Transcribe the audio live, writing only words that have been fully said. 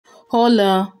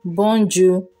Hola,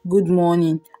 bonjour, good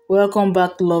morning. Welcome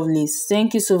back, lovelies.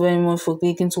 Thank you so very much for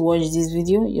clicking to watch this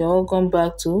video. You're welcome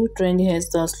back to Trendy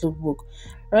Hairstyles Lookbook.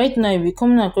 Right now, you'll be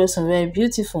coming across some very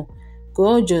beautiful,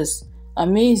 gorgeous,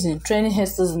 amazing trendy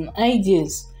hairstyles and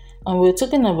ideas. And we're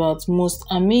talking about most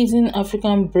amazing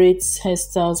African braids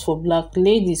hairstyles for black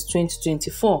ladies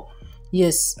 2024.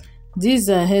 Yes, these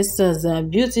are hairstyles that are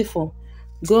beautiful,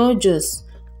 gorgeous,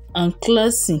 and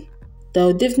classy that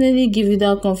will definitely give you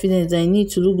that confidence that you need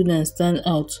to look good and stand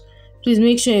out. Please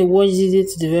make sure you watch this video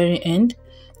to the very end,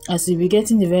 as you'll be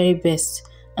getting the very best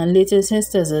and latest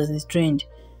hairstyles as the trend,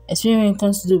 especially when it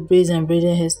comes to the braids and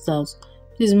braided hairstyles.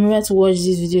 Please remember to watch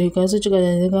this video. You can also check out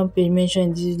the second page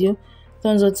mentioned in this video.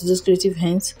 Thumbs up to those creative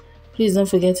hands. Please don't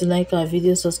forget to like our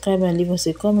video, subscribe, and leave us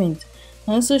a comment.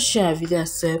 And also share our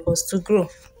videos to help us to grow.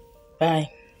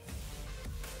 Bye.